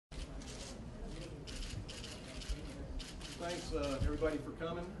thanks everybody for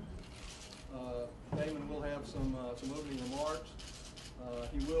coming. Damon will have some opening remarks.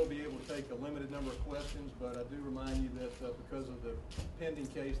 He will be able to take a limited number of questions, but I do remind you that because of the pending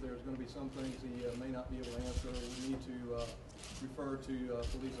case, there's going to be some things he may not be able to answer. We need to refer to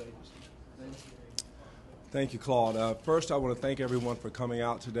police agencies. Damon? Thank you, Claude. First, I want to thank everyone for coming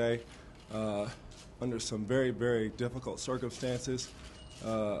out today under some very, very difficult circumstances.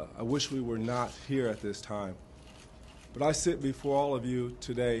 I wish we were not here at this time. But I sit before all of you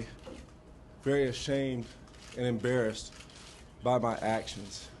today very ashamed and embarrassed by my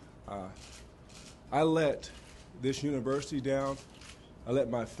actions. I let this university down. I let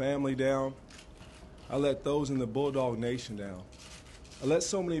my family down. I let those in the Bulldog Nation down. I let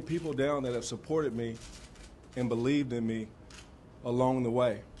so many people down that have supported me and believed in me along the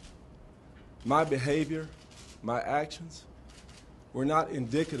way. My behavior, my actions were not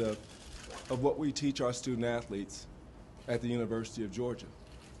indicative of what we teach our student athletes at the University of Georgia.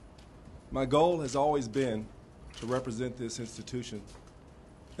 My goal has always been to represent this institution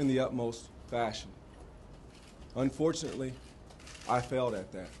in the utmost fashion. Unfortunately, I failed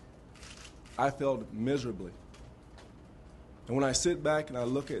at that. I failed miserably. And when I sit back and I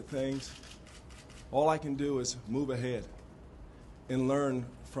look at things, all I can do is move ahead and learn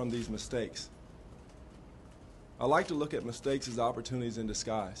from these mistakes. I like to look at mistakes as opportunities in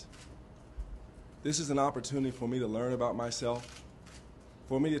disguise. This is an opportunity for me to learn about myself,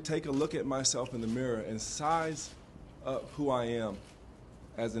 for me to take a look at myself in the mirror and size up who I am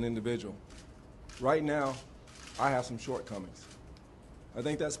as an individual. Right now, I have some shortcomings. I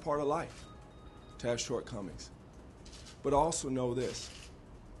think that's part of life, to have shortcomings. But also know this,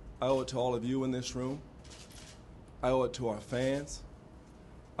 I owe it to all of you in this room. I owe it to our fans.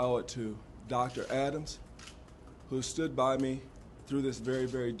 I owe it to Dr. Adams, who stood by me through this very,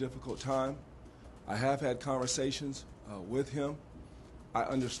 very difficult time. I have had conversations with him. I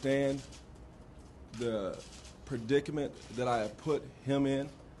understand the predicament that I have put him in.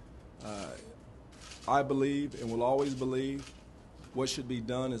 I believe and will always believe what should be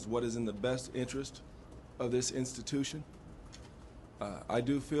done is what is in the best interest of this institution. I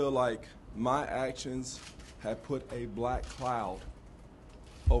do feel like my actions have put a black cloud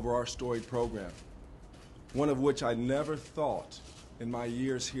over our storied program, one of which I never thought in my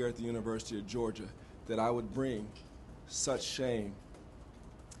years here at the University of Georgia that I would bring such shame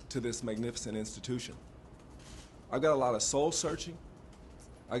to this magnificent institution. I've got a lot of soul searching.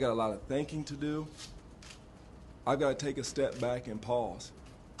 I got a lot of thinking to do. I've got to take a step back and pause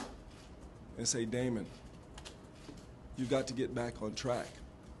and say, Damon, you've got to get back on track.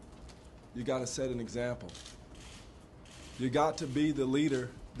 You got to set an example. You got to be the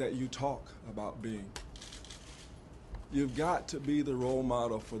leader that you talk about being. You've got to be the role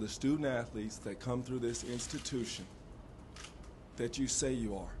model for the student athletes that come through this institution that you say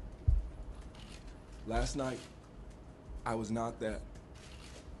you are. Last night, I was not that.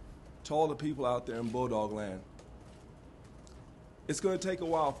 To all the people out there in Bulldog land, it's going to take a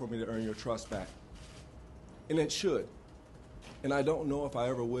while for me to earn your trust back. And it should. And I don't know if I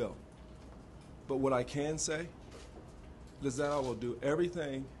ever will. But what I can say is that I will do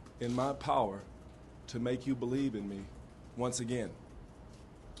everything in my power to make you believe in me once again.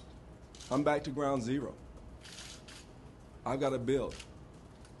 I'm back to ground zero. I've got to build.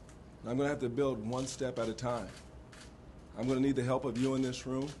 I'm going to have to build one step at a time. I'm going to need the help of you in this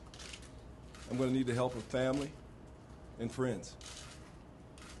room. I'm going to need the help of family and friends.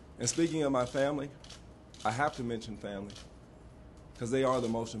 And speaking of my family, I have to mention family because they are the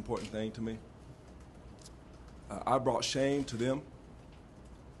most important thing to me. I brought shame to them.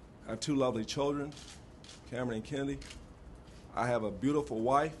 I have two lovely children, Cameron and Kennedy. I have a beautiful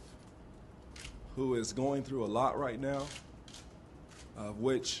wife who is going through a lot right now,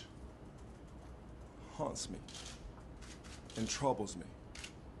 which haunts me and troubles me.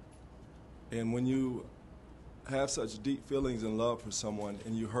 And when you have such deep feelings and love for someone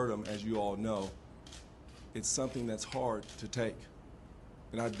and you hurt them, as you all know, it's something that's hard to take.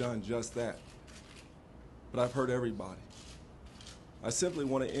 And I've done just that. But I've hurt everybody. I simply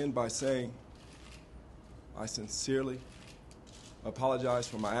want to end by saying I sincerely apologize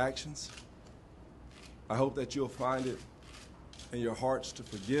for my actions. I hope that you'll find it in your hearts to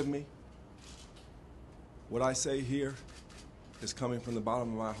forgive me. What I say here is coming from the bottom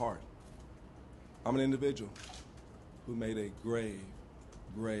of my heart. I'm an individual who made a grave,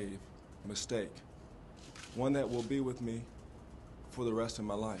 grave mistake, one that will be with me for the rest of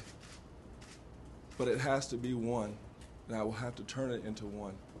my life. But it has to be one, and I will have to turn it into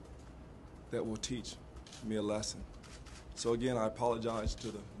one that will teach me a lesson. So again, I apologize to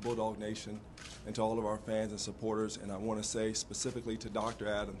the Bulldog Nation and to all of our fans and supporters, and I want to say specifically to Dr.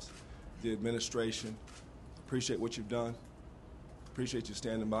 Adams, the administration, appreciate what you've done, appreciate you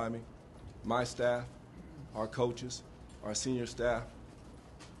standing by me, my staff, our coaches, our senior staff,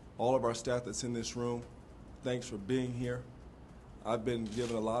 all of our staff that's in this room, thanks for being here. I've been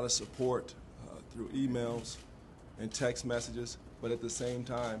given a lot of support through emails and text messages, but at the same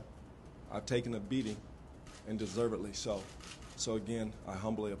time, I've taken a beating, and deservedly so. So again, I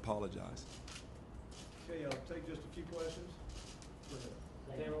humbly apologize. Okay, I'll take just a few questions. Go ahead.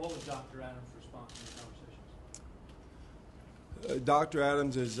 Damon, what was Dr. Adams' response to the conversations? Dr.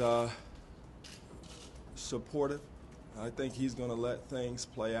 Adams is supportive. I think he's going to let things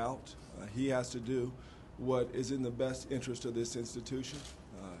play out. He has to do what is in the best interest of this institution.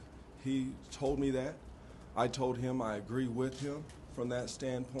 He told me that. I told him I agree with him from that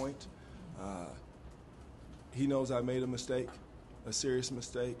standpoint. He knows I made a mistake, a serious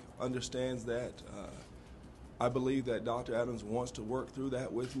mistake, understands that. I believe that Dr. Adams wants to work through that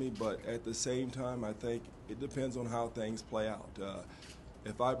with me, but at the same time, I think it depends on how things play out.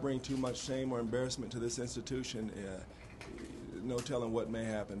 If I bring too much shame or embarrassment to this institution, no telling what may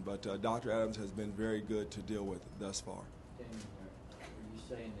happen, but Dr. Adams has been very good to deal with thus far. Damon, are you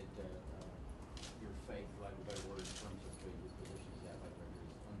saying that your faith, for lack of a better word, in terms of your position as athletic director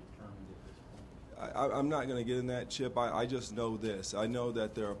is undetermined at this point? I'm not going to get in that, Chip. I just know this. I know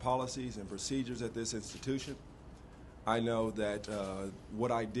that there are policies and procedures at this institution. I know that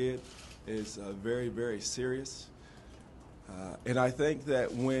what I did is very, very serious. And I think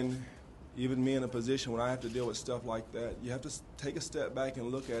that when, even me in a position when I have to deal with stuff like that, you have to take a step back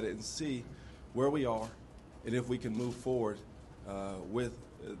and look at it and see where we are and if we can move forward with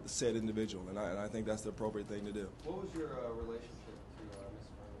said individual. And I think that's the appropriate thing to do. What was your relationship to Ms.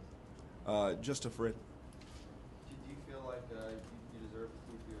 Furman? Just a friend. Do you feel like you deserve to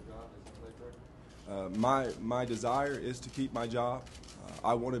keep your job as athletic director? My desire is to keep my job.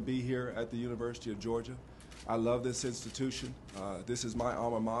 I want to be here at the University of Georgia. I love this institution. This is my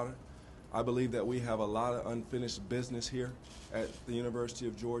alma mater. I believe that we have a lot of unfinished business here at the University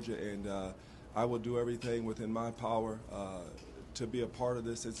of Georgia, and I will do everything within my power to be a part of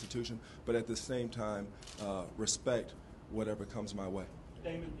this institution, but at the same time, respect whatever comes my way.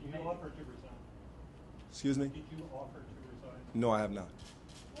 Damon, did you offer to resign? Excuse me? Did you offer to resign? No, I have not.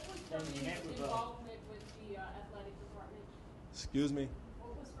 What was Furman's involvement with the athletic department? Excuse me?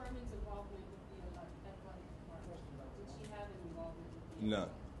 What was Furman's involvement with the athletic department? Did she have an involvement with the None.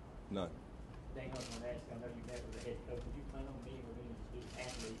 None. Damon, I was going to ask, I know you met with the head coach. Did you plan on meeting with any student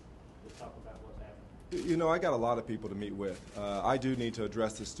athletes to talk about what's happening? You know, I got a lot of people to meet with. I do need to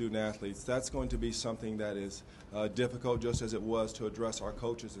address the student athletes. That's going to be something that is difficult, just as it was to address our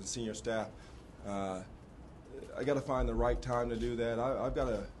coaches and senior staff. I got to find the right time to do that. I've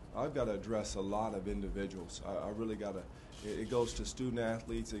got to address a lot of individuals. I really got to. It goes to student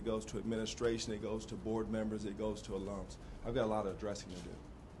athletes, it goes to administration, it goes to board members, it goes to alums. I've got a lot of addressing to do.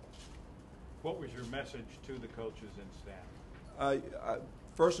 What was your message to the coaches and staff?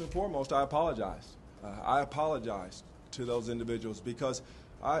 First and foremost, I apologize. I apologize to those individuals because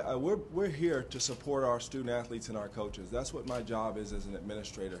we're here to support our student athletes and our coaches. That's what my job is as an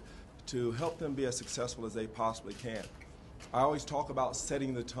administrator, to help them be as successful as they possibly can. I always talk about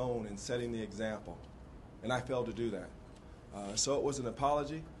setting the tone and setting the example, and I failed to do that. So it was an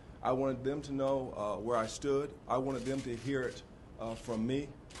apology. I wanted them to know where I stood. I wanted them to hear it from me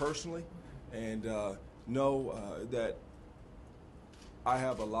personally, and know that I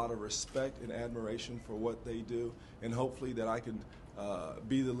have a lot of respect and admiration for what they do, and hopefully that I can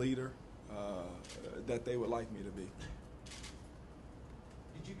be the leader that they would like me to be.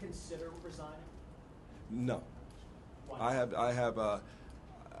 Did you consider resigning? No. Why?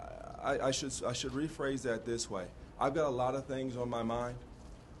 I should rephrase that this way. I've got a lot of things on my mind.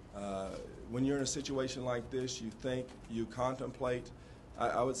 When you're in a situation like this, you think, you contemplate.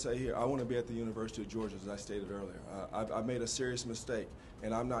 I would say here, I want to be at the University of Georgia, as I stated earlier. I've made a serious mistake,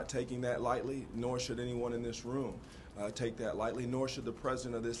 and I'm not taking that lightly, nor should anyone in this room take that lightly, nor should the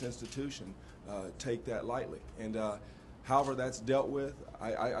president of this institution take that lightly. And however that's dealt with,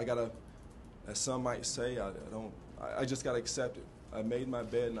 I got to, as some might say, I just got to accept it. I made my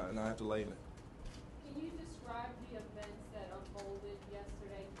bed, and I have to lay in it. Can you describe the events that unfolded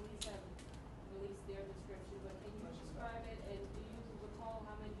yesterday? Police have released their description, but can you describe it, and do you recall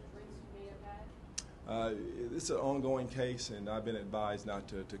how many drinks you may have had? It's an ongoing case, and I've been advised not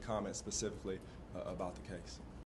to comment specifically about the case.